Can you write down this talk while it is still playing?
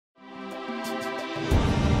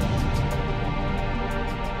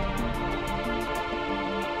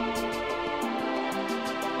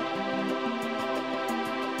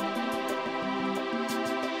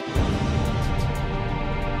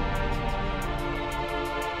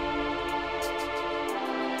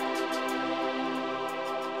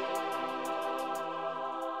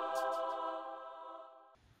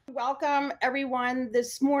welcome everyone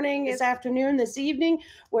this morning, this afternoon, this evening,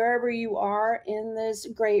 wherever you are in this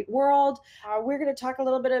great world. We're going to talk a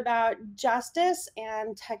little bit about justice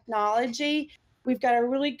and technology. We've got a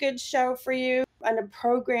really good show for you and a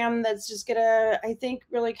program that's just going to, I think,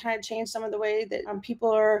 really kind of change some of the way that people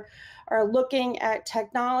are looking at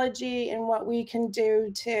technology and what we can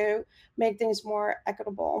do to make things more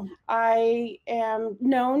equitable. I am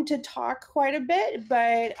known to talk quite a bit,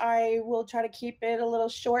 but I will try to keep it a little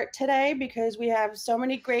short today because we have so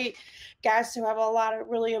many great guests who have a lot of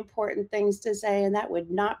really important things to say, and that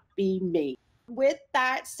would not be me. With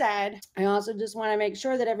that said, I also just want to make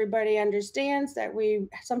sure that everybody understands that we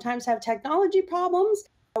sometimes have technology problems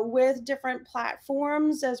with different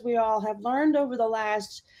platforms, as we all have learned over the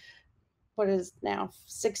last, what is now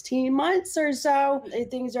 16 months or so.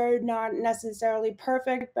 Things are not necessarily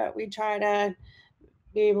perfect, but we try to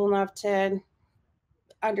be able enough to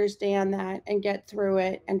understand that and get through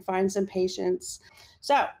it and find some patience.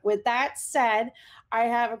 So with that said, I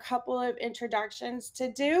have a couple of introductions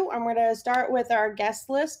to do. I'm going to start with our guest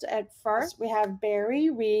list at first. We have Barry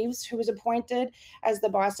Reeves, who was appointed as the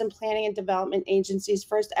Boston Planning and Development Agency's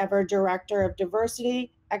first ever Director of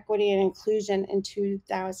Diversity, Equity, and Inclusion in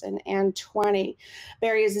 2020.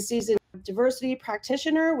 Barry is a seasoned diversity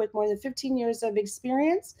practitioner with more than 15 years of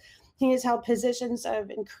experience. He has held positions of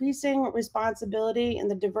increasing responsibility in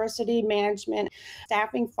the diversity management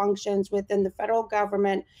staffing functions within the federal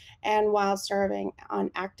government and while serving on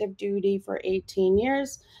active duty for 18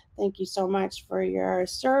 years. Thank you so much for your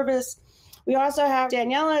service. We also have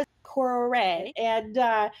Daniela Correa,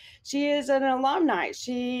 and she is an alumni.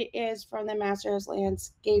 She is from the Master's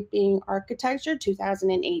Landscaping Architecture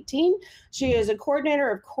 2018. She is a coordinator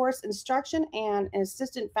of course instruction and an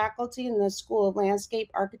assistant faculty in the School of Landscape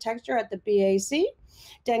Architecture at the BAC.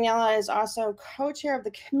 Daniela is also co-chair of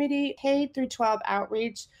the committee K-12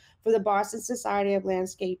 outreach for the Boston Society of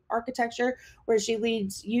Landscape Architecture, where she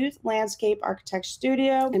leads Youth Landscape Architect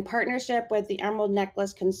Studio in partnership with the Emerald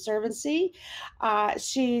Necklace Conservancy.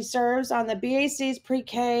 She serves on the BAC's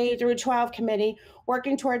pre-K through 12 committee,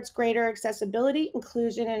 working towards greater accessibility,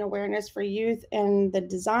 inclusion, and awareness for youth in the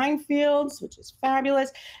design fields, which is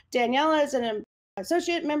fabulous. Daniela is an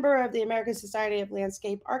associate member of the American Society of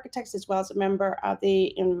Landscape Architects, as well as a member of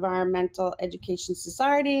the Environmental Education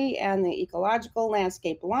Society and the Ecological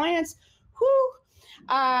Landscape Alliance.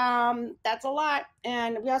 That's a lot.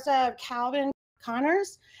 And we also have Calvin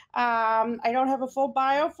Connors. I don't have a full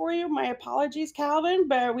bio for you. My apologies, Calvin,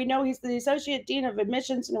 but we know he's the Associate Dean of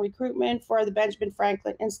Admissions and Recruitment for the Benjamin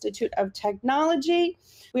Franklin Institute of Technology.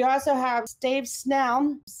 We also have Dave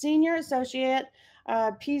Snell, Senior Associate,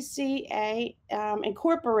 PCA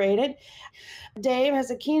Incorporated. Dave has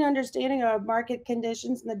a keen understanding of market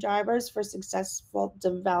conditions and the drivers for successful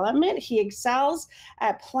development. He excels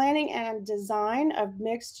at planning and design of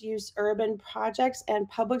mixed-use urban projects and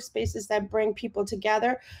public spaces that bring people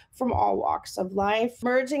together from all walks of life.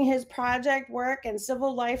 Merging his project work and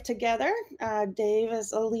civil life together, Dave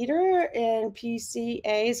is a leader in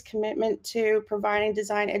PCA's commitment to providing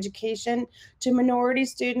design education to minority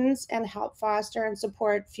students and help foster and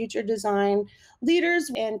support future design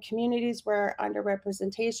leaders in communities where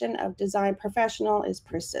underrepresentation of design professional is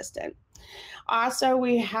persistent. Also,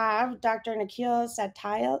 we have Dr. Nikhil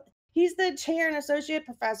Satya. He's the chair and associate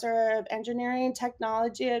professor of engineering and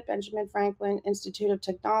technology at Benjamin Franklin Institute of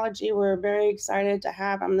Technology. We're very excited to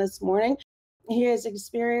have him this morning. He is an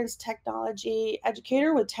experienced technology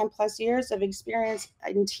educator with 10 plus years of experience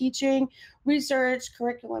in teaching, research,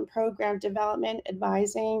 curriculum program development,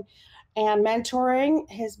 advising, and mentoring.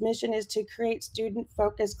 His mission is to create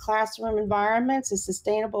student-focused classroom environments and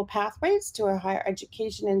sustainable pathways to a higher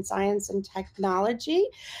education in science and technology.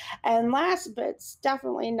 And last, but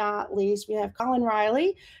definitely not least, we have Colin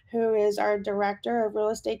Riley, who is our Director of Real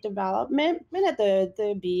Estate Development at the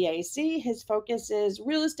BAC. His focus is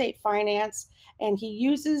real estate finance, and he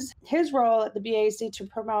uses his role at the BAC to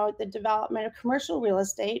promote the development of commercial real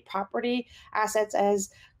estate property assets as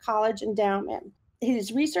college endowment.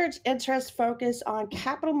 His research interests focus on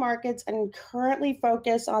capital markets and currently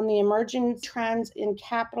focus on the emerging trends in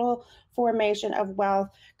capital formation of wealth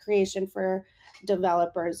creation for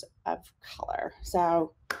developers of color.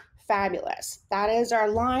 So fabulous. That is our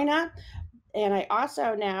lineup. And I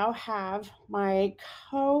also now have my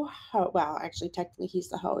co-host, well, actually, technically he's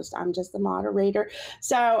the host. I'm just the moderator.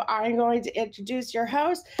 So I'm going to introduce your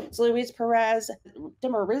host. It's Luis Perez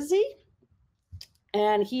Demerizzi.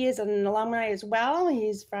 And he is an alumni as well.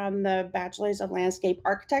 He's from the Bachelor's of Landscape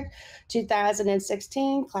Architect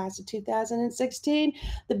 2016, class of 2016.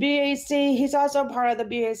 The BAC, he's also part of the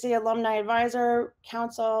BAC Alumni Advisor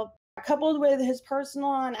Council Coupled with his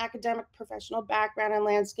personal and academic professional background in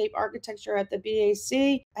landscape architecture at the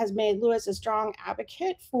BAC, has made Lewis a strong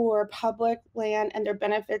advocate for public land and their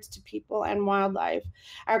benefits to people and wildlife.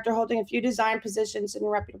 After holding a few design positions in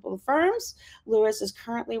reputable firms, Lewis is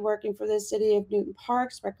currently working for the City of Newton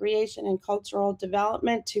Parks Recreation and Cultural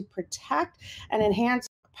Development to protect and enhance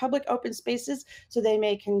public open spaces so they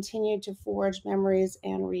may continue to forge memories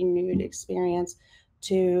and renewed experience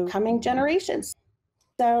to coming generations.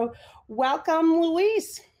 So welcome,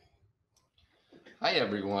 Luis. Hi,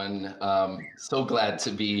 everyone. So glad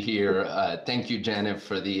to be here. Thank you, Janet,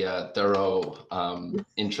 for the thorough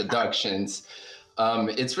introductions.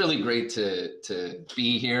 It's really great to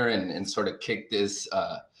be here and sort of kick this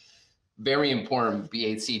very important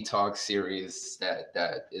BAC Talk series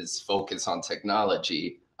that is focused on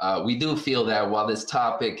technology. We do feel that while this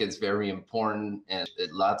topic is very important and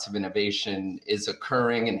that lots of innovation is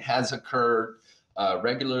occurring and has occurred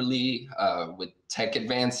regularly with tech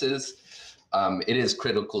advances, it is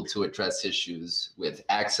critical to address issues with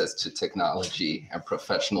access to technology and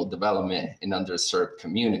professional development in underserved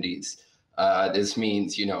communities. This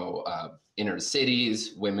means, inner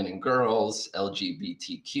cities, women and girls,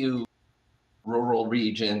 LGBTQ, rural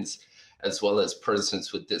regions, as well as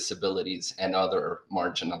persons with disabilities and other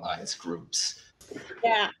marginalized groups.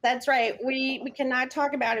 Yeah, that's right. We cannot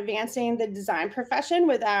talk about advancing the design profession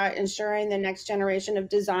without ensuring the next generation of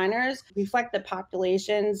designers reflect the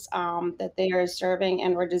populations that they are serving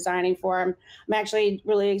and we're designing for. I'm actually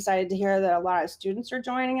really excited to hear that a lot of students are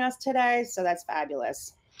joining us today, so that's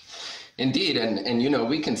fabulous. Indeed, and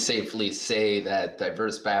we can safely say that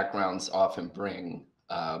diverse backgrounds often bring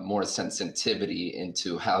more sensitivity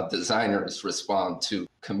into how designers respond to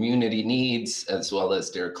community needs as well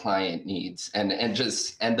as their client needs, and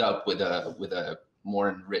just end up with a more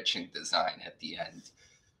enriching design at the end.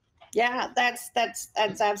 Yeah, that's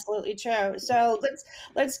absolutely true. So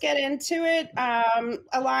let's get into it.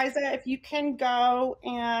 Eliza, if you can go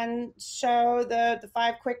and show the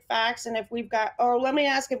 5 quick facts, and if we've got, or let me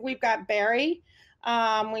ask if we've got Barry.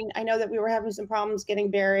 I know that we were having some problems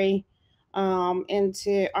getting Barry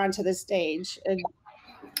onto the stage.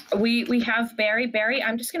 We have Barry. Barry,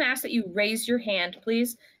 I'm just going to ask that you raise your hand,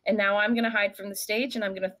 please. And now I'm going to hide from the stage, and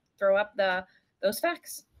I'm going to throw up those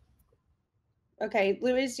facts. Okay,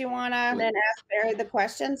 Luis, you want to then ask Barry the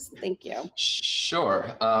questions? Thank you.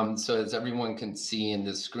 Sure. So as everyone can see in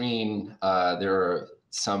the screen, there are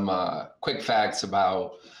some quick facts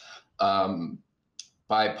about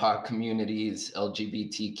BIPOC communities,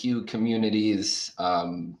 LGBTQ communities,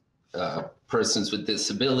 persons with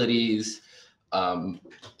disabilities,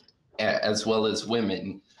 as well as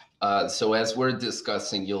women. So as we're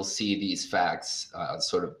discussing, you'll see these facts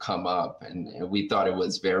sort of come up, and we thought it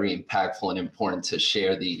was very impactful and important to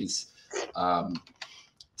share these.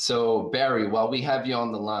 So Barry, while we have you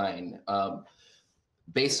on the line,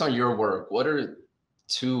 based on your work, what are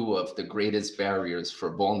 2 of the greatest barriers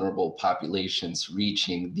for vulnerable populations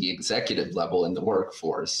reaching the executive level in the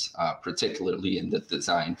workforce, particularly in the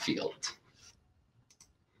design field?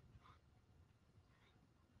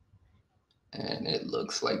 And it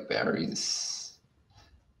looks like Barry's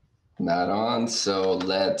not on, so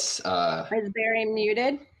let's... Is Barry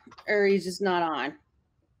muted, or he's just not on?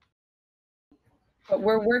 But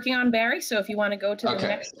we're working on Barry, so if you want to go to the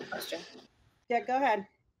next question. Yeah, go ahead.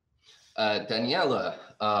 Daniela,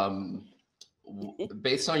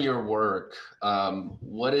 based on your work,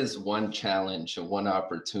 what is one challenge and one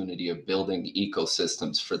opportunity of building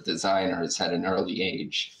ecosystems for designers at an early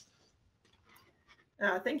age?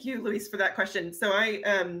 Thank you, Luis, for that question. So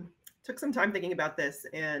I took some time thinking about this,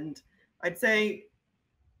 and I'd say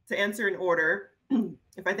to answer in order,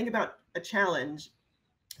 if I think about a challenge,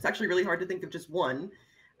 it's actually really hard to think of just one.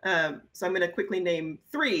 So I'm going to quickly name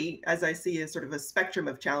 3 as I see as sort of a spectrum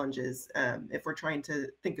of challenges if we're trying to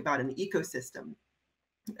think about an ecosystem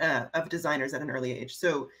of designers at an early age.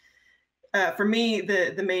 So for me,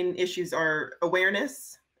 the main issues are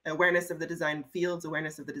awareness of the design fields,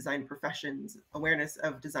 awareness of the design professions, awareness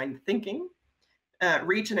of design thinking,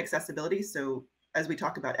 reach and accessibility. So as we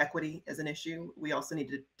talk about equity as an issue, we also need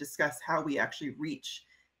to discuss how we actually reach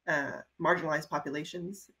marginalized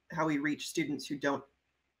populations, how we reach students who don't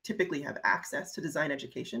typically have access to design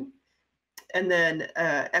education, and then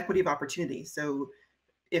equity of opportunity. So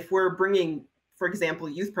if we're bringing, for example,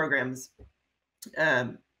 youth programs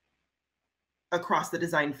across the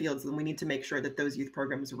design fields, then we need to make sure that those youth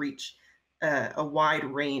programs reach a wide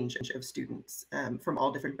range of students from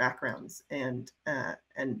all different backgrounds and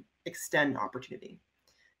extend opportunity.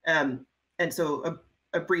 And so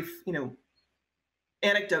a brief,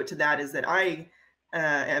 anecdote to that is that I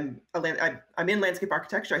I'm in landscape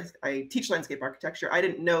architecture. I teach landscape architecture. I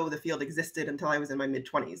didn't know the field existed until I was in my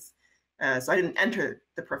mid-20s. So I didn't enter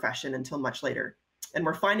the profession until much later. And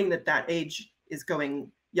we're finding that that age is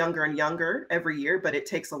going younger and younger every year, but it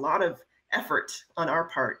takes a lot of effort on our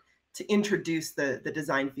part to introduce the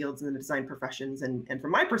design fields and the design professions, and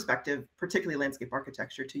from my perspective, particularly landscape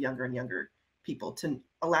architecture, to younger and younger people, to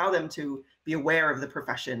allow them to be aware of the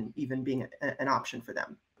profession even being an option for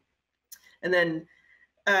them. And then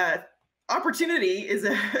opportunity is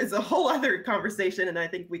a whole other conversation, and I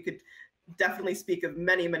think we could definitely speak of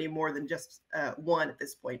many, many more than just one at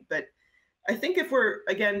this point. But I think if we're,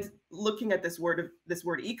 again, looking at this word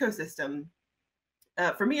ecosystem,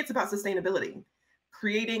 for me, it's about sustainability,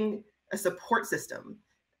 creating a support system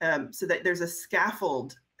so that there's a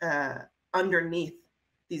scaffold underneath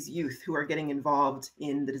these youth who are getting involved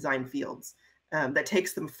in the design fields that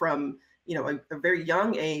takes them from a very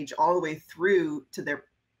young age all the way through to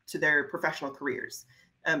their professional careers.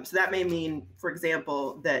 So that may mean, for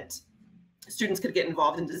example, that students could get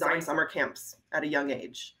involved in design summer camps at a young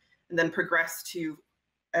age, and then progress to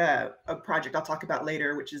a project I'll talk about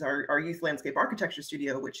later, which is our youth landscape architecture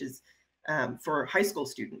studio, which is for high school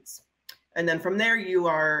students. And then from there, you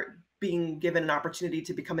are being given an opportunity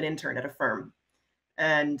to become an intern at a firm.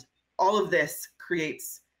 And all of this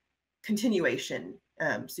creates continuation.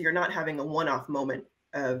 So you're not having a one-off moment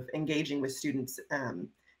of engaging with students.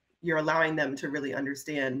 You're allowing them to really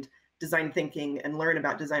understand design thinking and learn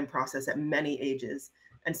about design process at many ages,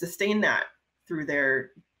 and sustain that through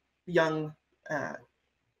their young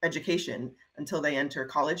education until they enter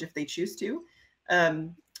college, if they choose to.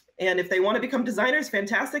 And if they want to become designers,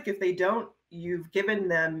 fantastic. If they don't, you've given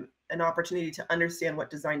them an opportunity to understand what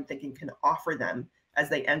design thinking can offer them as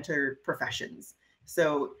they enter professions.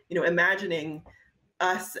 So, imagining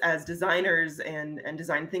us as designers and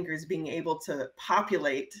design thinkers being able to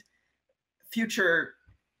populate future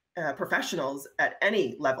professionals at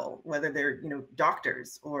any level, whether they're,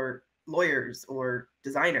 doctors or lawyers or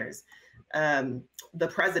designers, the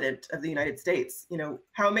president of the United States,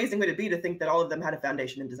 how amazing would it be to think that all of them had a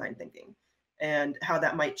foundation in design thinking, and how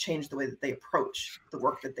that might change the way that they approach the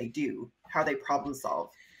work that they do, how they problem solve.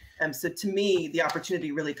 So to me, the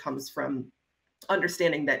opportunity really comes from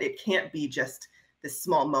understanding that it can't be just this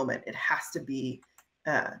small moment. It has to be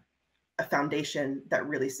a foundation that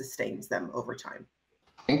really sustains them over time.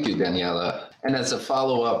 Thank you, Daniela. And as a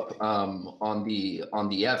follow-up on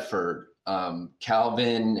the effort,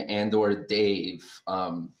 Calvin and/or Dave,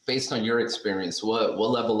 based on your experience, what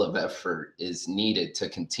level of effort is needed to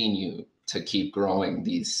continue to keep growing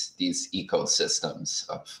these ecosystems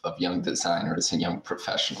of young designers and young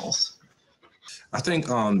professionals? I think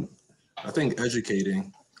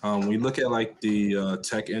educating. We look at like the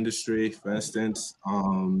tech industry, for instance.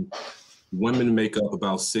 Women make up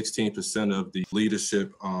about 16% of the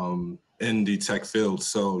leadership in the tech field.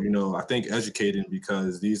 So, I think educating,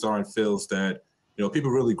 because these aren't fields that, people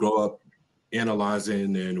really grow up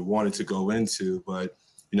analyzing and wanting to go into. But,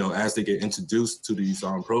 as they get introduced to these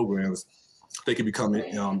programs, they can become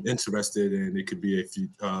interested, and it could be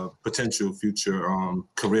a potential future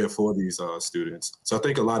career for these students. So I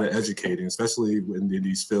think a lot of educating, especially in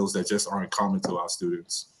these fields that just aren't common to our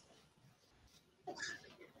students.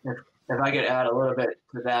 If I could add a little bit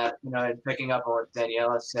to that, and picking up on what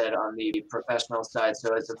Daniela said on the professional side.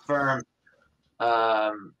 So as a firm,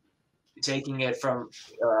 taking it from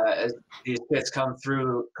as these kids come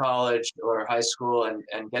through college or high school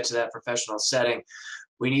and get to that professional setting,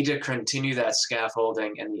 we need to continue that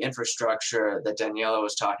scaffolding and the infrastructure that Daniela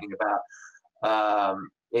was talking about,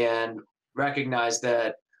 and recognize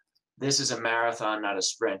that this is a marathon, not a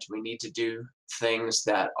sprint. We need to do things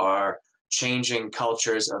that are changing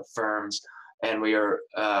cultures of firms, and we are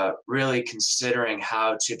really considering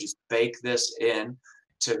how to just bake this in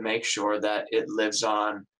to make sure that it lives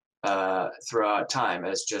on throughout time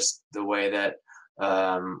as just the way that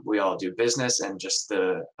we all do business, and just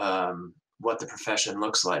the what the profession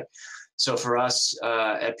looks like. So for us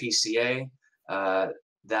at PCA,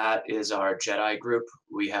 that is our JEDI group.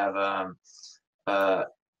 We have a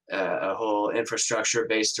whole infrastructure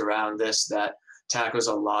based around this that tackles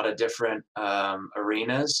a lot of different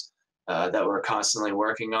arenas that we're constantly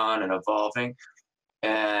working on and evolving.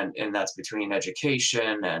 And that's between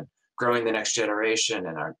education and growing the next generation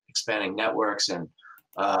and our expanding networks, and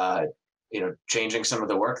changing some of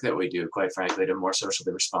the work that we do, quite frankly, to more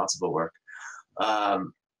socially responsible work.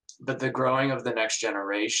 But the growing of the next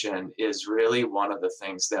generation is really one of the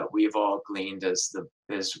things that we've all gleaned is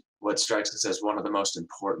what strikes us as one of the most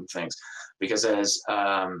important things, because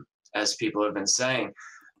as people have been saying,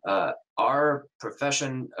 our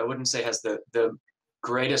profession, I wouldn't say has the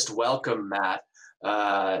greatest welcome mat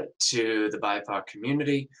to the BIPOC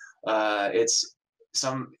community. It's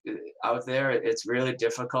out there, it's really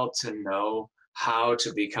difficult to know how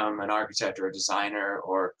to become an architect or a designer,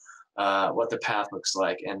 or what the path looks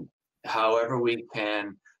like. And however we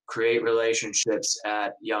can create relationships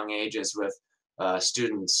at young ages with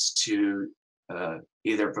students to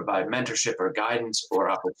either provide mentorship or guidance or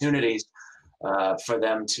opportunities for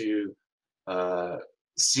them to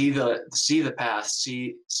see the path,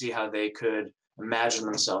 see how they could imagine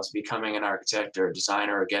themselves becoming an architect or a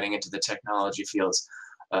designer or getting into the technology fields.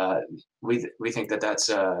 We think that that's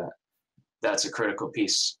a critical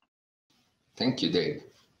piece. Thank you, Dave.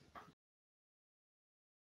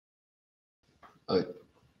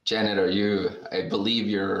 Janet, I believe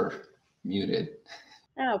you're muted.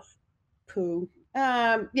 Oh, poo.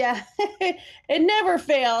 Yeah, it never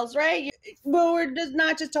fails, right? Well, we're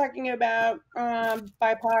not just talking about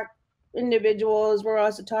BIPOC individuals. We're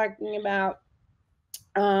also talking about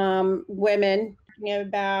women, talking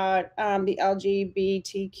about the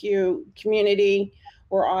LGBTQ community.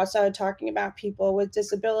 We're also talking about people with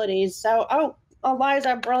disabilities. So,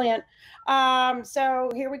 Eliza, brilliant. So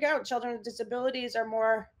here we go. Children with disabilities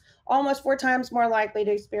are almost 4 times more likely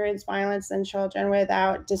to experience violence than children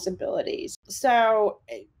without disabilities. So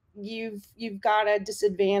you've got a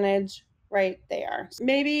disadvantage right there.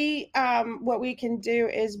 Maybe what we can do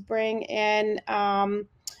is bring in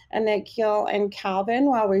Nikhil and Calvin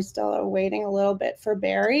while we're still waiting a little bit for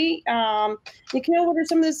Barry. Nikhil, what are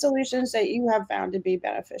some of the solutions that you have found to be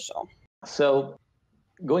beneficial? So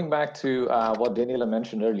going back to what Daniela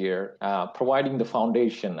mentioned earlier, providing the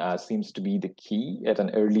foundation seems to be the key at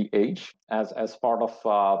an early age as part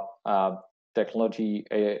of technology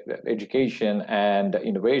education and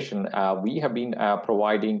innovation. We have been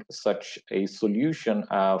providing such a solution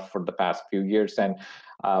for the past few years, and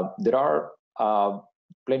there are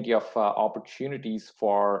plenty of opportunities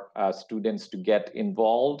for students to get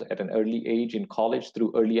involved at an early age in college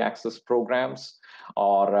through early access programs,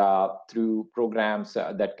 or through programs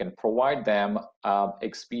that can provide them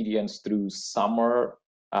experience through summer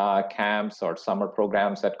camps or summer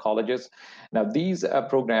programs at colleges. Now, these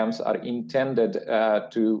programs are intended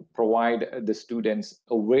to provide the students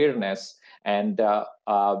awareness and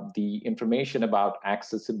the information about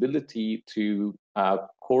accessibility to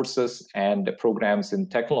courses and programs in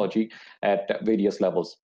technology at various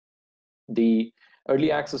levels. The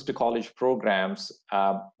early access to college programs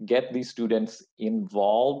get these students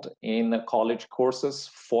involved in college courses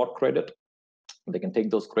for credit. They can take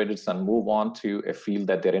those credits and move on to a field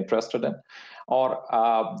that they're interested in, or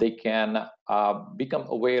they can become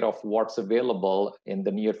aware of what's available in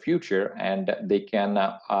the near future, and they can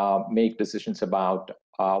make decisions about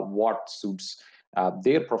what suits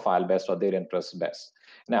their profile best or their interests best.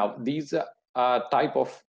 Now, these type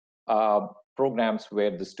of programs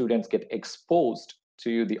where the students get exposed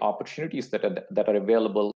to the opportunities that are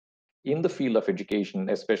available in the field of education,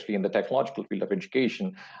 especially in the technological field of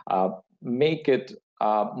education, make it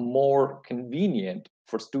more convenient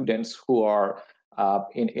for students who are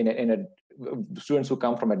students who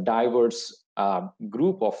come from a diverse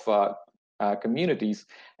group of communities,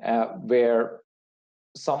 where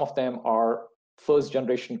some of them are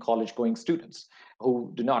first-generation college-going students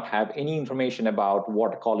who do not have any information about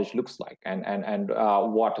what college looks like, and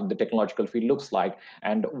what the technological field looks like,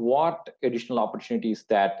 and what additional opportunities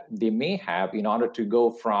that they may have in order to go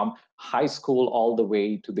from high school all the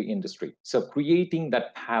way to the industry. So creating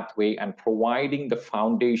that pathway and providing the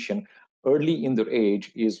foundation early in their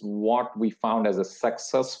age is what we found as a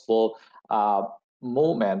successful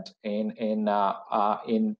moment in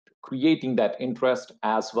creating that interest,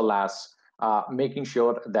 as well as making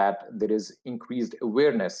sure that there is increased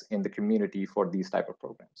awareness in the community for these type of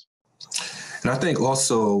programs. And I think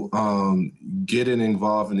also getting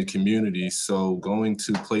involved in the community, so going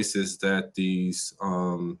to places that these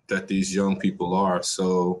young people are.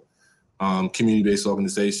 So community-based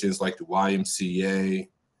organizations like the YMCA,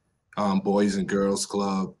 Boys and Girls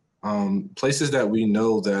Club, places that we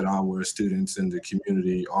know that our students in the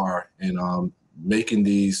community are, and making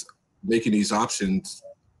these options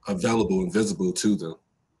available and visible to them.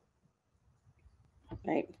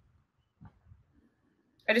 Right.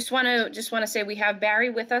 I just want to say we have Barry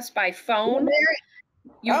with us by phone.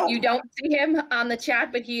 Oh. You don't see him on the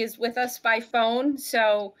chat, but he is with us by phone.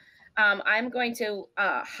 So I'm going to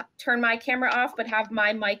turn my camera off, but have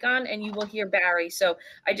my mic on, and you will hear Barry. So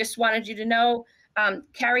I just wanted you to know,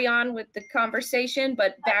 carry on with the conversation,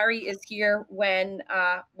 but Barry is here when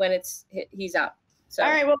he's up. So. All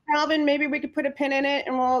right, well, Calvin, maybe we could put a pin in it,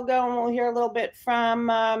 and we'll go and we'll hear a little bit from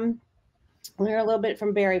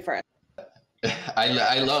Barry first.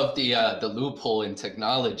 I love the loophole in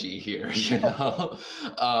technology here, you know.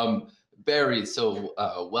 Barry, so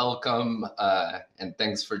welcome and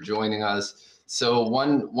thanks for joining us. So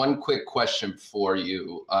one quick question for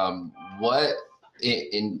you. What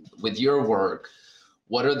with your work,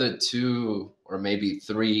 what are the two or maybe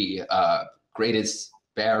three greatest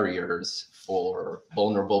barriers for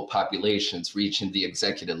vulnerable populations reaching the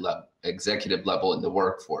executive level in the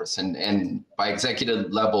workforce? And by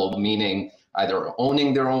executive level, meaning either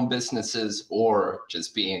owning their own businesses or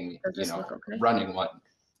just being, running one.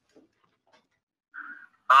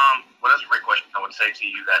 Well, that's a great question. I would say to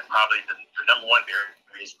you that probably the number one barrier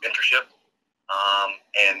is mentorship,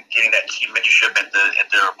 and getting that key mentorship at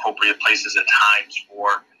their appropriate places and times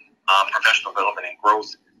for professional development and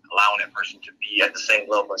growth, allowing that person to be at the same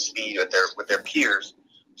level of speed with their peers,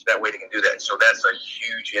 so that way they can do that. So that's a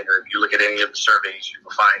huge hinder. If you look at any of the surveys, you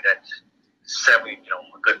will find that a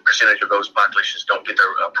good percentage of those populations don't get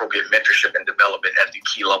their appropriate mentorship and development at the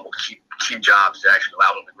key level, key jobs to actually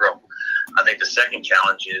allow them to grow. I think the second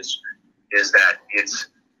challenge is that it's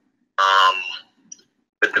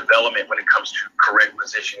the development when it comes to correct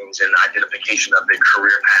positionings and identification of their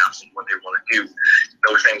career paths and what they want to do.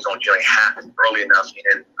 Those things don't generally happen early enough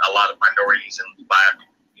in a lot of minorities and by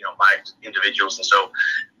individuals, and so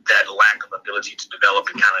that lack of ability to develop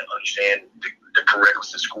and kind of understand the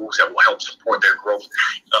prerequisite schools that will help support their growth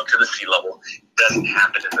up to the C level doesn't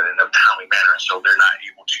happen in a timely manner, so they're not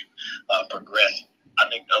able to progress. I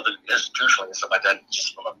think other institutionally and stuff like that,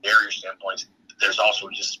 just from a barrier standpoint, there's also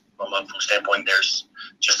just from a standpoint, there's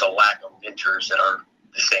just a lack of mentors that are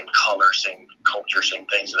the same color, same culture, same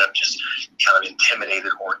things that have just kind of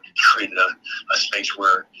intimidated or created a space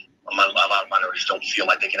where a lot of minorities don't feel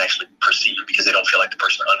like they can actually proceed because they don't feel like the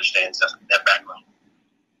person understands that background.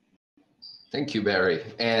 Thank you, Barry.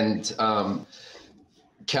 And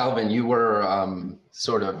Calvin, you were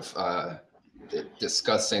sort of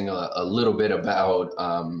discussing a little bit about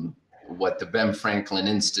what the Ben Franklin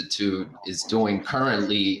Institute is doing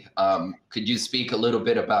currently. Could you speak a little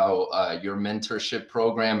bit about your mentorship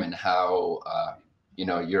program and how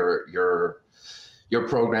your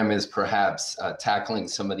program is perhaps tackling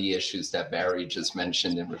some of the issues that Barry just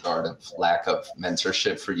mentioned in regard of lack of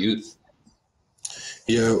mentorship for youth?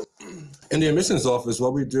 Yeah, in the admissions office,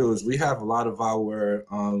 what we do is we have a lot of our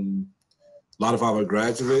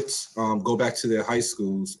graduates go back to their high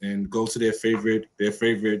schools and go to their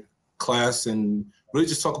favorite class and really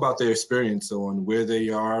just talk about their experience on where they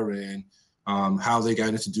are and how they got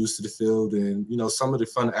introduced to the field, and some of the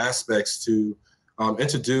fun aspects to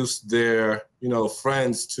introduce their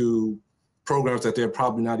friends to programs that they're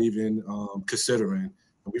probably not even considering.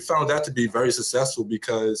 And we found that to be very successful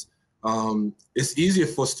because it's easier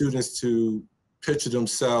for students to picture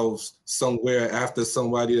themselves somewhere after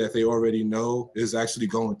somebody that they already know is actually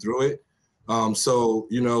going through it. So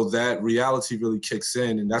that reality really kicks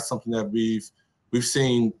in, and that's something that we've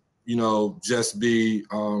seen just be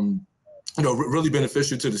really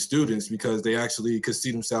beneficial to the students because they actually could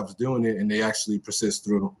see themselves doing it and they actually persist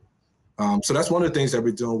through. So that's one of the things that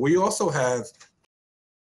we're doing. We also have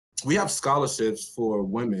scholarships for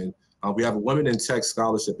women. We have a Women in Tech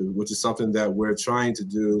scholarship, which is something that we're trying to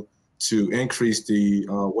do to increase the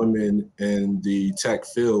women in the tech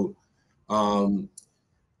field.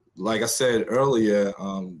 Like I said earlier,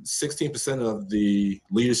 16% of the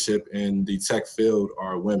leadership in the tech field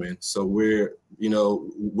are women. So we're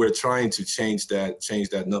trying to change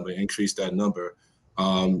that number, increase that number.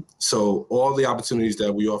 So all the opportunities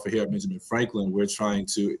that we offer here at Benjamin Franklin, we're trying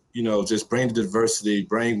to, just bring the diversity,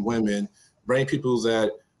 bring women, bring people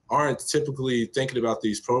that aren't typically thinking about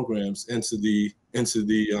these programs into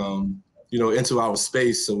our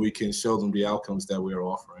space so we can show them the outcomes that we're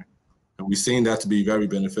offering. And we've seen that to be very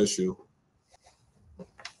beneficial.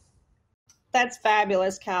 That's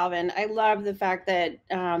fabulous, Calvin. I love the fact that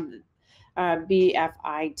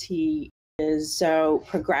BFIT is so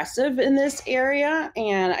progressive in this area.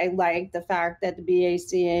 And I like the fact that the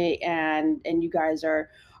BACA and you guys are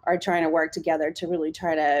trying to work together to really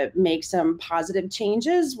try to make some positive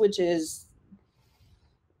changes, which is,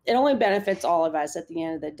 it only benefits all of us at the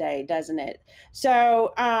end of the day, doesn't it?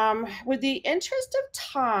 So with the interest of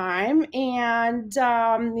time and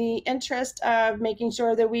the interest of making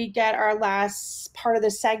sure that we get our last part of the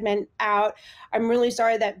segment out, I'm really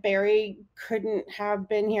sorry that Barry couldn't have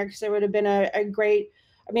been here because it would have been a great,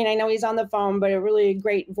 I know he's on the phone, but a really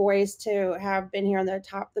great voice to have been here on the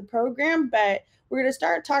top of the program. But we're going to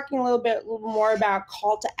start talking a little more about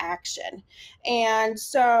call to action. And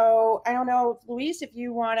so I don't know, Luis, if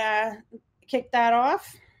you want to kick that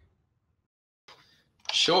off.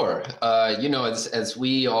 Sure. As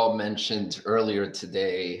we all mentioned earlier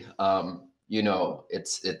today,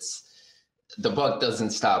 it's the buck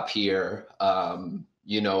doesn't stop here.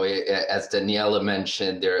 As Daniela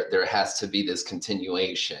mentioned, there has to be this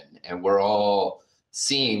continuation, and we're all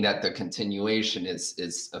seeing that the continuation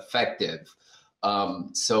is effective.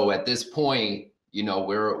 So at this point,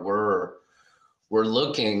 we're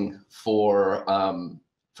looking for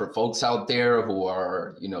folks out there who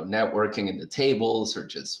are, networking in the tables or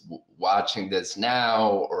just watching this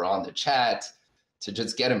now or on the chat to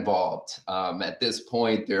just get involved. At this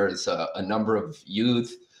point, there's a number of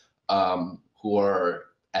youth who are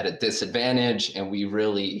at a disadvantage, and we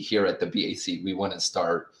really, here at the BAC, we want to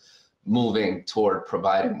start moving toward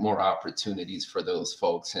providing more opportunities for those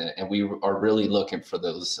folks, and we are really looking for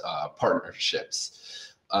those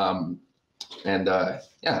partnerships.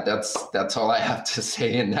 That's all I have to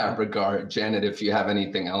say in that regard. Janet, if you have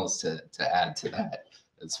anything else to add to that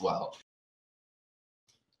as well.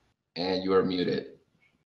 And you are muted.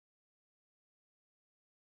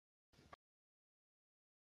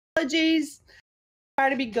 Apologies. Try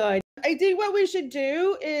to be good. I think what we should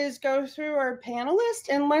do is go through our panelists,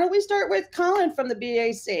 and why don't we start with Colin from the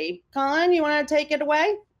BAC? Colin, you want to take it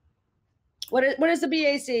away? What is the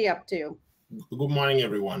BAC up to? Good morning,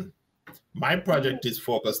 everyone. My project is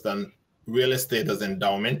focused on real estate as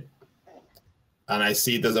endowment, and I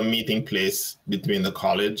see it as a meeting place between the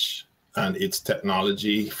college and its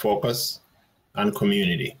technology focus and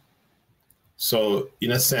community. So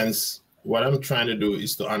in a sense, what I'm trying to do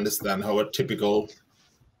is to understand how a typical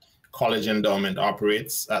college endowment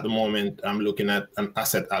operates. At the moment, I'm looking at an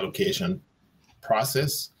asset allocation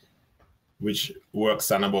process, which works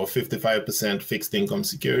on about 55% fixed income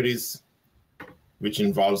securities, which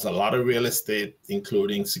involves a lot of real estate,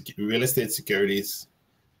 including real estate securities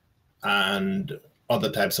and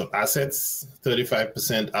other types of assets,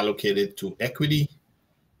 35% allocated to equity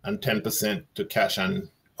and 10% to cash and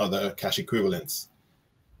other cash equivalents.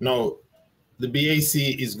 Now, the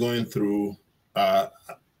BAC is going through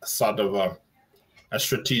sort of a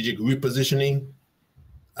strategic repositioning,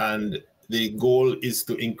 and the goal is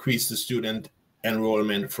to increase the student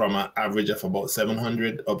enrollment from an average of about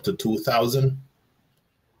 700 up to 2,000.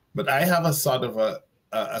 But I have a sort of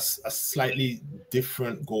a slightly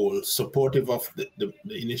different goal, supportive of the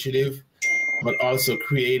initiative, but also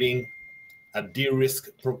creating a de-risk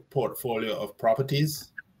portfolio of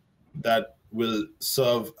properties that will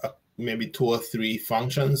serve maybe 2 or 3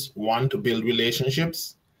 functions. One, to build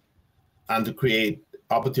relationships and to create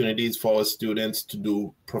opportunities for our students to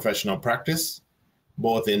do professional practice,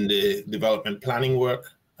 both in the development planning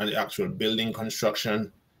work and the actual building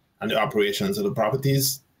construction and the operations of the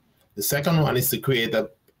properties. The second one is to create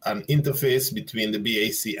an interface between the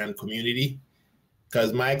BAC and community,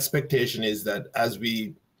 because my expectation is that as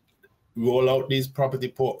we roll out this property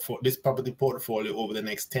portfolio over the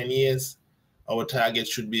next 10 years, our target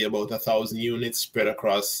should be about 1,000 units spread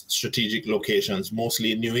across strategic locations,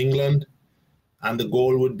 mostly in New England. And the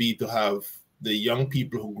goal would be to have the young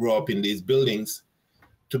people who grow up in these buildings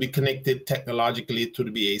to be connected technologically to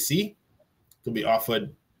the BAC, to be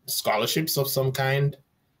offered scholarships of some kind,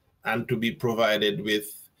 and to be provided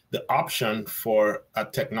with the option for a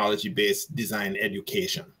technology-based design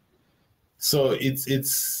education. So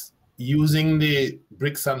it's using the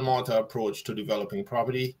bricks and mortar approach to developing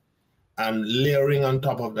property and layering on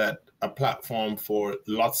top of that a platform for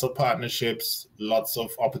lots of partnerships, lots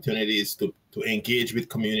of opportunities to engage with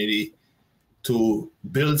community, to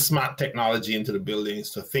build smart technology into the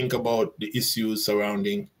buildings, to think about the issues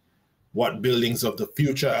surrounding what buildings of the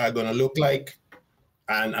future are going to look like,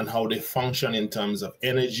 and how they function in terms of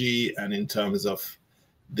energy and in terms of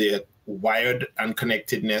their wired and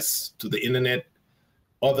connectedness to the internet,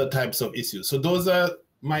 other types of issues. So those are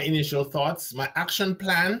my initial thoughts. My action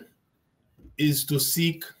plan is to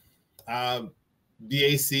seek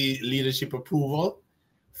BAC leadership approval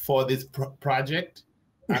for this project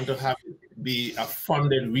and to have it be a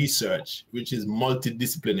funded research, which is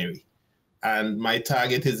multidisciplinary. And my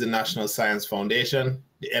target is the National Science Foundation.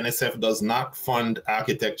 The NSF does not fund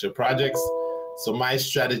architecture projects. So my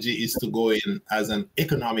strategy is to go in as an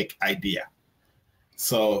economic idea.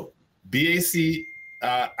 So BAC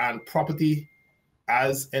and property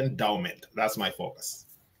as endowment. That's my focus.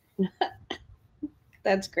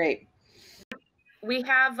 That's great. We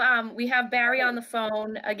have Barry on the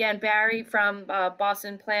phone. Again, Barry from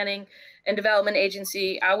Boston Planning and Development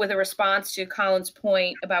Agency with a response to Colin's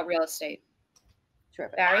point about real estate.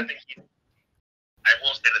 Terrific. Barry? I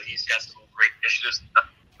will say that he's got some great initiatives.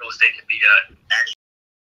 Real estate can be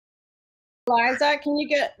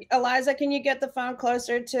Eliza, can you get the phone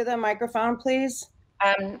closer to the microphone, please?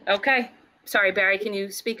 Okay. Sorry, Barry, can you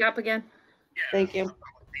speak up again? Yeah, Thank you.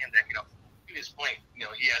 That, to his point,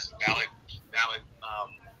 he has valid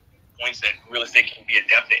points that real estate can be a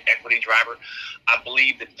definite equity driver. I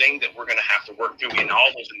believe the thing that we're going to have to work through in all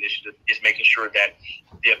those initiatives is making sure that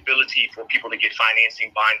the ability for people to get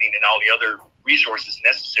financing, bonding, and all the other resources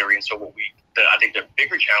necessary. And so I think the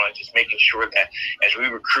bigger challenge is making sure that as we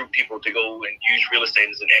recruit people to go and use real estate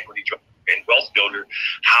as an equity driver and wealth builder,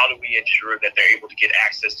 how do we ensure that they're able to get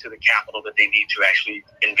access to the capital that they need to actually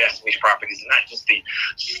invest in these properties, and not just the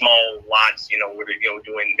small lots, where they're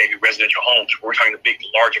doing maybe residential homes. We're talking the big,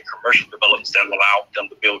 larger commercial developments that will allow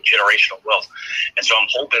them to build generational wealth. And so I'm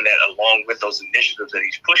hoping that along with those initiatives that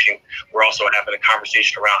he's pushing, we're also having a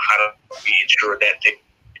conversation around how do we ensure that they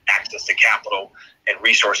access to capital and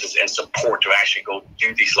resources and support to actually go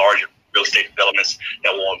do these larger real estate developments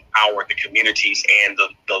that will empower the communities and the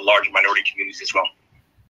larger minority communities as well.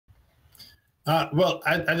 Well,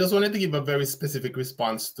 I just wanted to give a very specific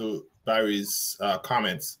response to Barry's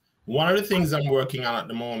comments. One of the things I'm working on at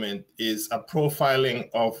the moment is a profiling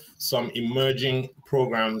of some emerging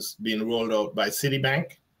programs being rolled out by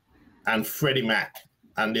Citibank and Freddie Mac.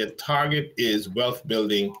 And their target is wealth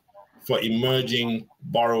building for emerging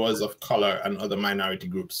borrowers of color and other minority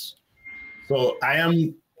groups. So I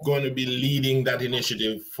am going to be leading that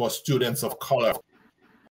initiative for students of color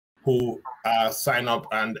who sign up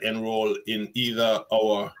and enroll in either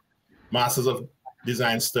our Masters of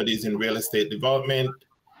Design Studies in Real Estate Development,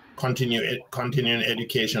 continuing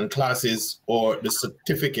education classes, or the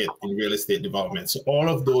certificate in real estate development. So all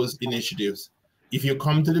of those initiatives, if you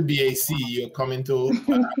come to the BAC, you're coming to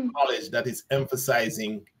a college that is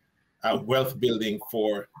emphasizing wealth building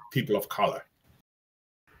for people of color.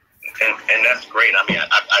 And that's great. I mean,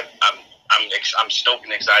 I'm stoked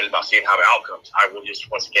and excited about seeing how the outcomes. I will just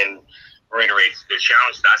once again reiterate the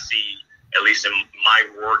challenge that I see, at least in my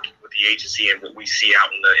work with the agency and what we see out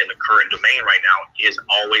in the current domain right now, is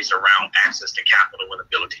always around access to capital and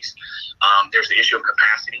abilities. There's the issue of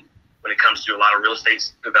capacity when it comes to a lot of real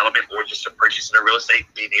estate development or just a purchasing of real estate,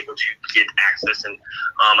 being able to get access. And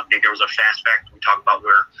I think there was a fast fact we talked about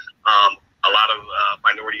where a lot of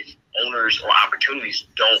minority owners or opportunities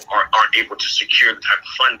aren't able to secure the type of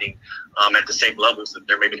funding at the same levels that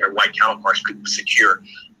maybe their white counterparts could secure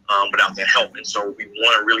without that help. And so we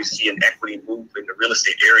want to really see an equity move in the real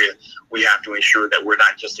estate area. We have to ensure that we're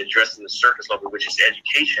not just addressing the surface level, which is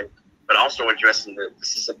education, but also addressing the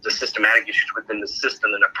systematic issues within the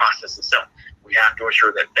system and the process itself. We have to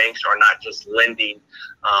ensure that banks are not just lending,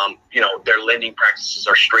 their lending practices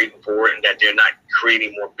are straightforward, and that they're not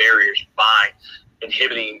creating more barriers by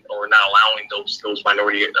inhibiting or not allowing those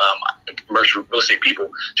minority commercial real estate people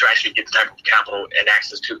to actually get the type of capital and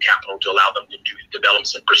access to capital to allow them to do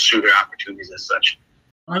developments and pursue their opportunities as such.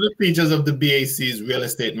 One of the features of the BAC's Real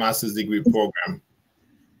Estate Master's Degree program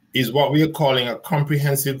is what we are calling a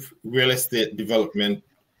comprehensive real estate development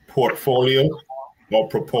portfolio or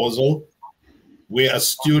proposal, where a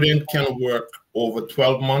student can work over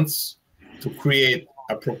 12 months to create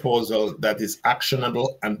a proposal that is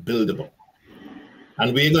actionable and buildable.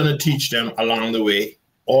 And we're going to teach them along the way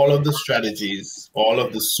all of the strategies, all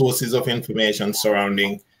of the sources of information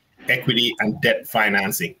surrounding equity and debt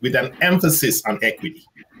financing, with an emphasis on equity.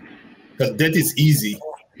 Because debt is easy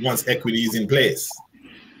once equity is in place.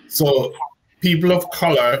 So people of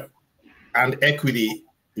color and equity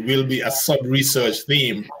will be a sub-research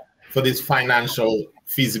theme for this financial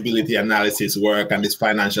feasibility analysis work and this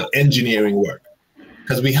financial engineering work.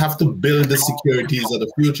 Because we have to build the securities of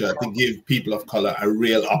the future to give people of color a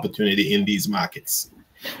real opportunity in these markets.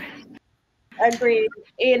 Agreed.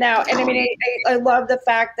 And I mean, I love the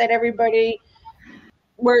fact that everybody,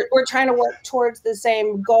 we're trying to work towards the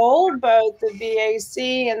same goal, both the BAC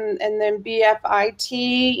and then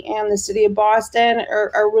BFIT and the city of Boston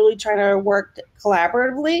are really trying to work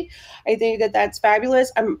collaboratively. I think that that's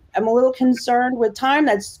fabulous. I'm a little concerned with time.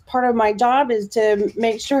 That's part of my job, is to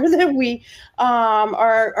make sure that we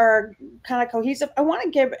are kind of cohesive. I want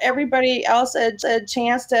to give everybody else a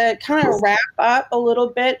chance to kind of wrap up a little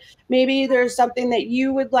bit. Maybe there's something that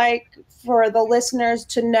you would like for the listeners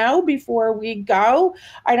to know before we go.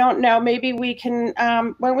 I don't know. Maybe we can.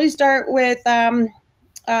 Why don't we start with Daniela?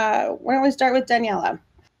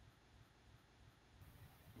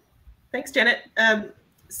 Thanks, Janet.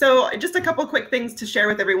 So just a couple quick things to share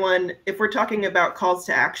with everyone. If we're talking about calls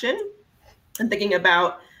to action and thinking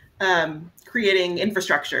about creating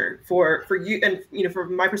infrastructure for you, and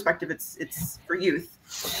from my perspective, it's for youth.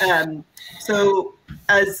 So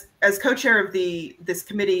as co-chair of this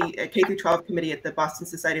committee, K through 12 committee at the Boston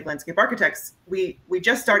Society of Landscape Architects, we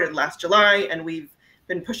just started last July, and we've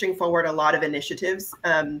been pushing forward a lot of initiatives.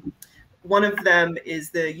 One of them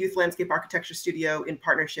is the Youth Landscape Architecture Studio in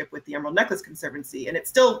partnership with the Emerald Necklace Conservancy, and it's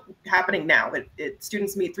still happening now.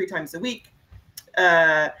 Students meet 3 times a week.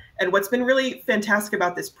 And what's been really fantastic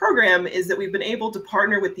about this program is that we've been able to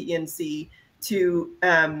partner with the ENC to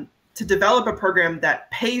develop a program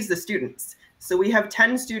that pays the students. So we have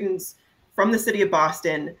 10 students from the city of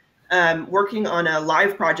Boston working on a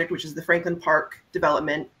live project, which is the Franklin Park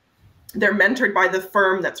development. They're mentored by the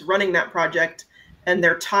firm that's running that project, and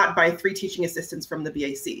they're taught by 3 teaching assistants from the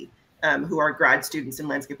BAC, who are grad students in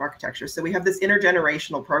landscape architecture. So we have this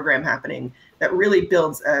intergenerational program happening that really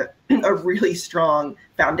builds a really strong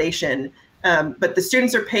foundation. But the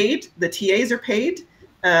students are paid, the TAs are paid,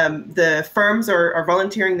 the firms are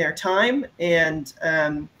volunteering their time, and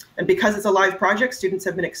because it's a live project, students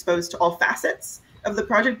have been exposed to all facets of the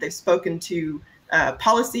project. They've spoken to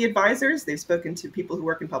policy advisors, they've spoken to people who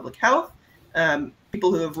work in public health,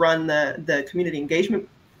 people who have run the community engagement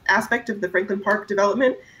aspect of the Franklin Park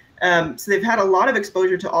development. So they've had a lot of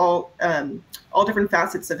exposure to all different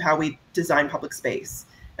facets of how we design public space.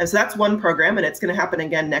 And so that's one program, and it's going to happen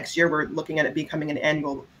again next year. We're looking at it becoming an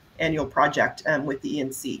annual project with the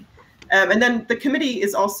ENC. And then the committee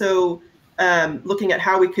is also looking at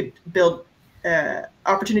how we could build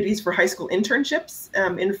opportunities for high school internships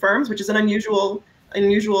in firms, which is an unusual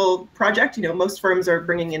project. You know, most firms are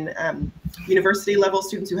bringing in university level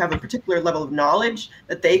students who have a particular level of knowledge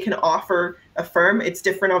that they can offer a firm. It's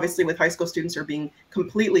different, obviously, with high school students who are being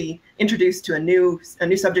completely introduced to a new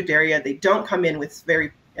subject area. They don't come in with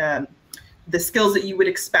the skills that you would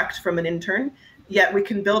expect from an intern. Yet we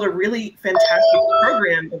can build a really fantastic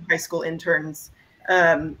program of high school interns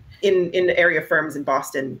in area firms in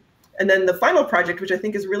Boston. And then the final project, which I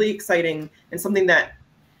think is really exciting and something that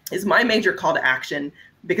is my major call to action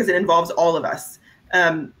because it involves all of us.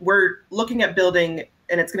 We're looking at building,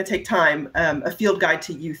 and it's going to take time, a field guide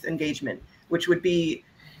to youth engagement, which would be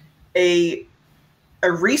a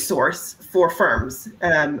resource for firms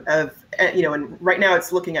and right now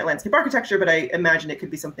it's looking at landscape architecture, but I imagine it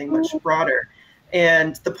could be something much broader.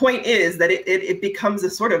 And the point is that it becomes a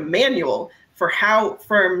sort of manual for how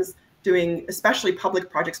firms doing, especially public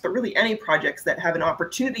projects, but really any projects that have an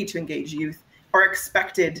opportunity to engage youth, are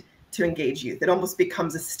expected to engage youth. It almost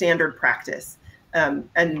becomes a standard practice.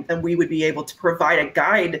 And we would be able to provide a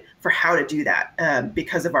guide for how to do that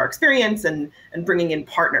because of our experience and bringing in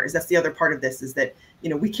partners. That's the other part of this, is that, you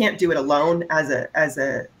know, we can't do it alone as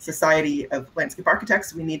a society of landscape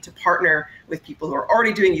architects. We need to partner with people who are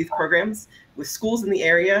already doing youth programs, with schools in the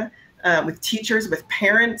area, with teachers, with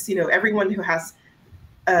parents, you know, everyone who has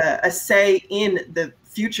a say in the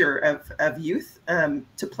future of youth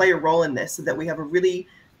to play a role in this, so that we have a really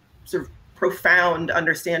sort of profound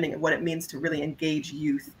understanding of what it means to really engage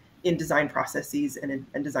youth in design processes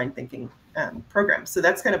and design thinking programs. So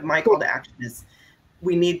that's kind of my call to action, is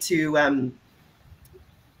we need to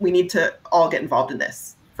all get involved in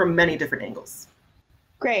this from many different angles.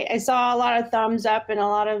 Great. I saw a lot of thumbs up and a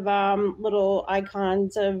lot of little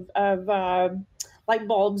icons of light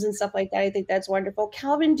bulbs and stuff like that. I think that's wonderful.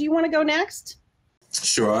 Calvin, do you want to go next?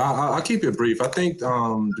 Sure, I'll keep it brief. I think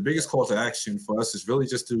the biggest call to action for us is really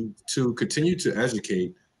just to continue to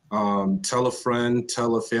educate. Tell a friend,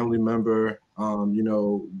 tell a family member. You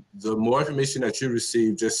know, the more information that you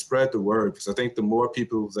receive, just spread the word, because I think the more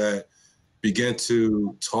people that begin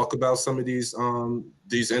to talk about some of these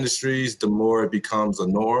industries, the more it becomes a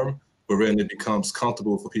norm, wherein it becomes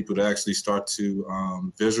comfortable for people to actually start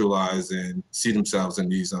to visualize and see themselves in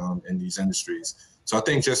these industries. So I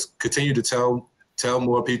think just continue to tell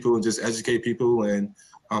more people and just educate people, and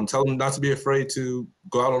tell them not to be afraid to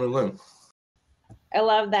go out on a limb. I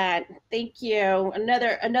love that. Thank you.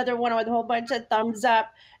 Another one with a whole bunch of thumbs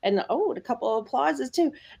up and a couple of applauses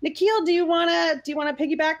too. Nikhil, do you wanna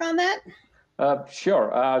piggyback on that?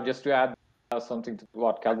 Sure. Just to add something to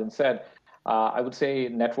what Calvin said, I would say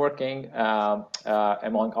networking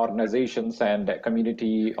among organizations and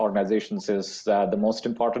community organizations is the most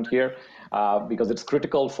important here, because it's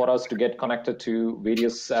critical for us to get connected to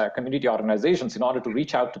various community organizations in order to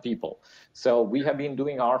reach out to people. So we have been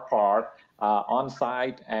doing our part on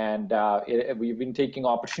site, and we've been taking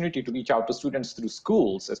opportunity to reach out to students through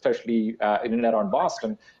schools, especially in and around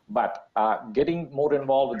Boston. But getting more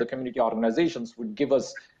involved with the community organizations would give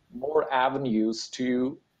us more avenues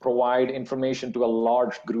to provide information to a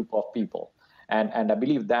large group of people. And I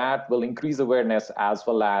believe that will increase awareness as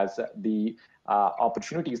well as the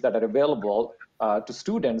opportunities that are available to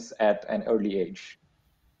students at an early age.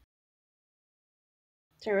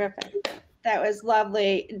 Terrific. That was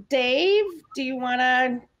lovely. Dave, do you want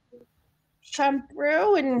to come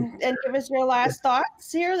through and give us your last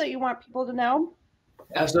thoughts here that you want people to know?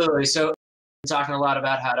 Absolutely. So, we're talking a lot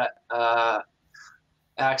about how to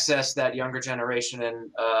access that younger generation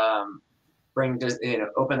and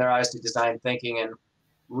open their eyes to design thinking. And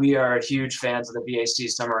we are huge fans of the BAC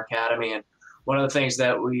Summer Academy. And one of the things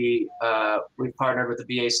that we've partnered with the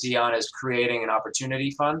BAC on is creating an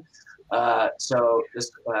opportunity fund. So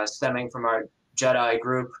this stemming from our Jedi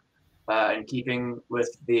group and keeping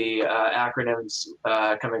with the acronyms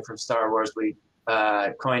coming from Star Wars, we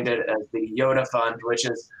coined it as the Yoda Fund, which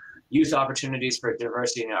is Youth Opportunities for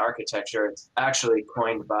Diversity in Architecture. It's actually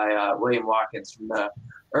coined by William Watkins from the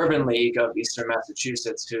Urban League of Eastern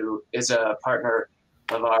Massachusetts, who is a partner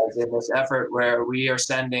of ours in this effort, where we are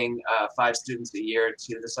sending 5 students a year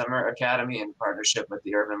to the Summer Academy in partnership with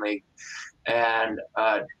the Urban League. And,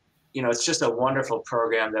 it's just a wonderful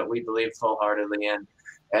program that we believe full-heartedly in.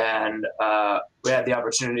 And we had the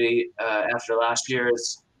opportunity after last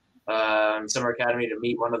year's Summer Academy to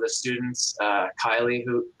meet one of the students, Kylie,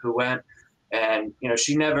 who went. And,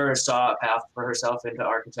 she never saw a path for herself into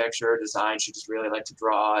architecture or design. She just really liked to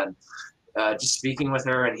draw. And just speaking with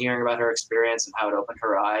her and hearing about her experience and how it opened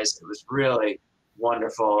her eyes, it was really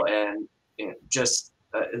wonderful. And just,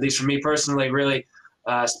 at least for me personally, really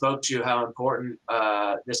spoke to how important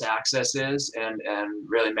this access is and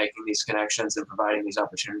really making these connections and providing these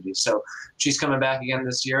opportunities. So she's coming back again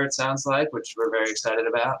this year, it sounds like, which we're very excited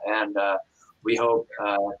about. And we hope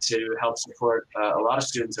to help support a lot of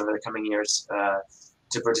students over the coming years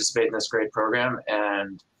to participate in this great program.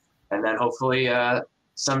 And then hopefully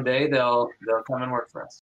someday they'll come and work for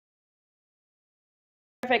us.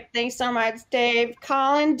 Perfect. Thanks so much, Dave.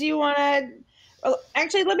 Colin, do you want to?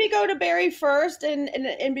 Actually, let me go to Barry first,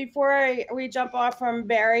 and before we jump off from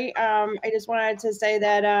Barry, I just wanted to say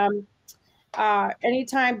that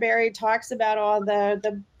anytime Barry talks about all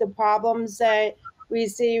the problems that we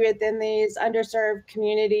see within these underserved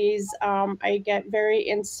communities, I get very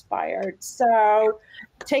inspired. So,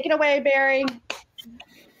 take it away, Barry.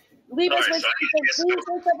 Leave us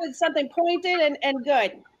with something pointed and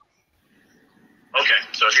good. Okay,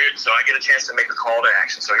 so I get a chance to make a call to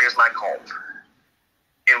action. So here's my call.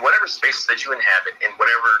 In whatever spaces that you inhabit, in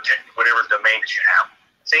whatever domain that you have,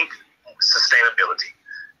 think sustainability.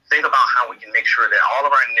 Think about how we can make sure that all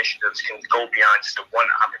of our initiatives can go beyond just the one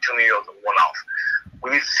opportunity or the one-off.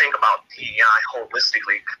 We need to think about DEI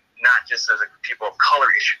holistically, not just as a people of color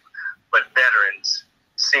issue, but veterans,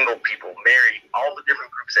 single people, married, all the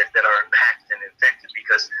different groups that are impacted and infected,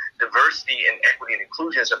 because diversity and equity and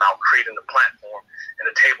inclusion is about creating a platform and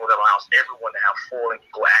a table that allows everyone to have full and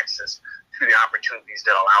equal access to the opportunities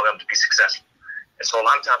that allow them to be successful. And so a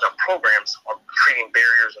lot of times our programs are creating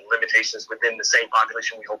barriers and limitations within the same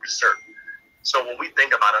population we hope to serve. So when we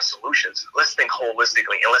think about our solutions, let's think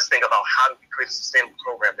holistically, and let's think about how do we create a sustainable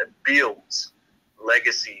program that builds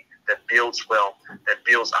legacy, that builds wealth, that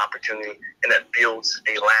builds opportunity, and that builds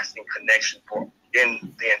a lasting connection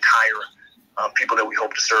in the entire people that we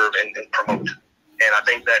hope to serve and promote. And I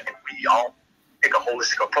think that if we all take a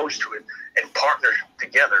holistic approach to it and partner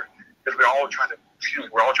together, because we're all trying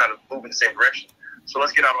to move in the same direction. So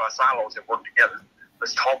let's get out of our silos and work together.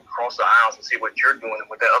 Let's talk across the aisles and see what you're doing and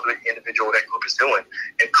what that other individual, that group is doing,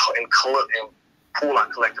 and pool our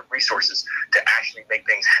collective resources to actually make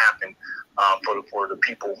things happen for the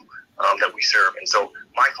people that we serve. And so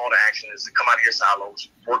my call to action is to come out of your silos,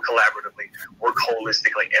 work collaboratively, work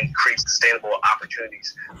holistically, and create sustainable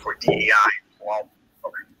opportunities for DEI. Well,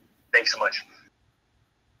 okay. Thanks so much.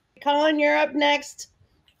 Colin, you're up next.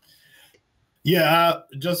 Yeah,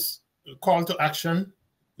 just call to action,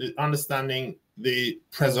 understanding the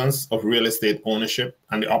presence of real estate ownership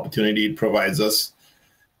and the opportunity it provides us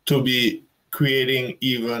to be creating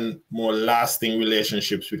even more lasting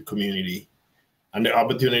relationships with community, and the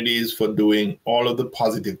opportunities for doing all of the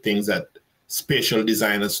positive things that spatial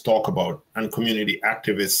designers talk about and community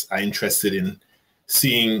activists are interested in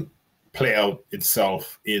seeing play out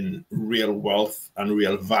itself in real wealth and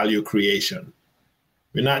real value creation.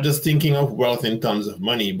 We're not just thinking of wealth in terms of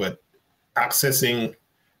money, but accessing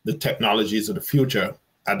the technologies of the future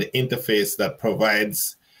at the interface that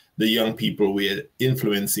provides the young people we're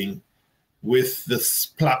influencing with the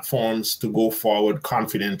platforms to go forward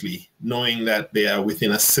confidently, knowing that they are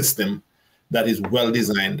within a system that is well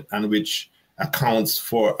designed and which accounts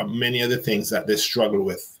for many of the things that they struggle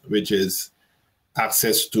with, which is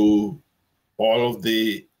access to all of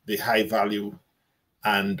the high value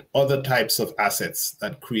and other types of assets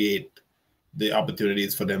that create the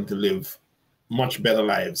opportunities for them to live much better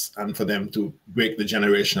lives and for them to break the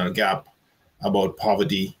generational gap about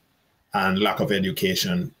poverty and lack of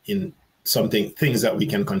education in things that we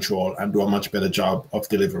can control and do a much better job of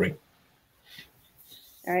delivering.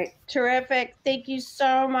 All right, terrific. Thank you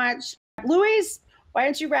so much. Luis, why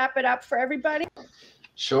don't you wrap it up for everybody?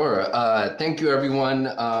 Sure. Thank you,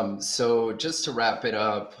 everyone. So just to wrap it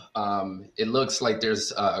up, it looks like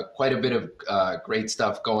there's quite a bit of great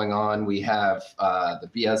stuff going on. We have the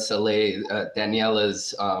BSLA,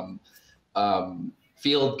 Daniela's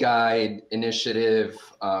field guide initiative.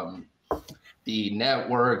 The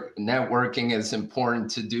networking is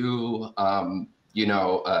important to do. The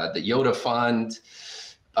Yoda Fund.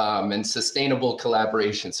 And sustainable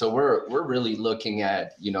collaboration. So we're really looking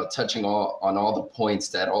at, touching on all the points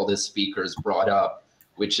that all the speakers brought up,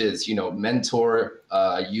 which is, mentor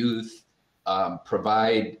youth,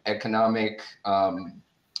 provide economic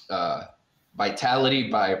vitality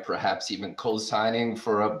by perhaps even co-signing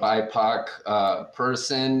for a BIPOC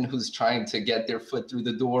person who's trying to get their foot through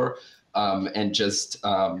the door, and just,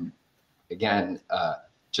 again,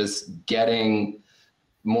 just getting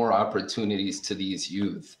more opportunities to these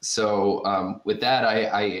youth. So with that,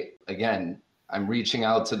 I'm reaching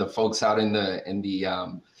out to the folks out in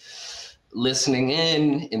the listening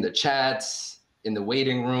in the chats, in the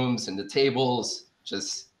waiting rooms, in the tables.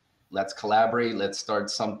 Just let's collaborate. Let's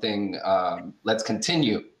start something. Let's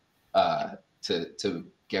continue to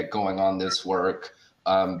get going on this work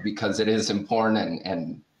because it is important.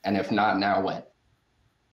 And if not now, when?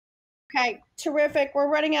 Okay, terrific. We're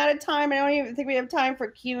running out of time. I don't even think we have time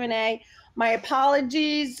for Q&A. My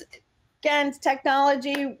apologies. Again, it's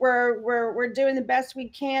technology. We're doing the best we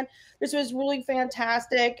can. This was really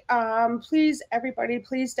fantastic. Please, everybody,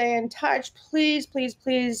 please stay in touch. Please, please,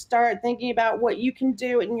 please start thinking about what you can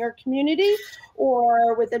do in your community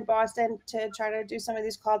or within Boston to try to do some of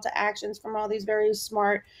these call to actions from all these very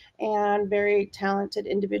smart and very talented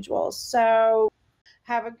individuals. So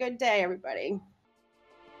have a good day, everybody.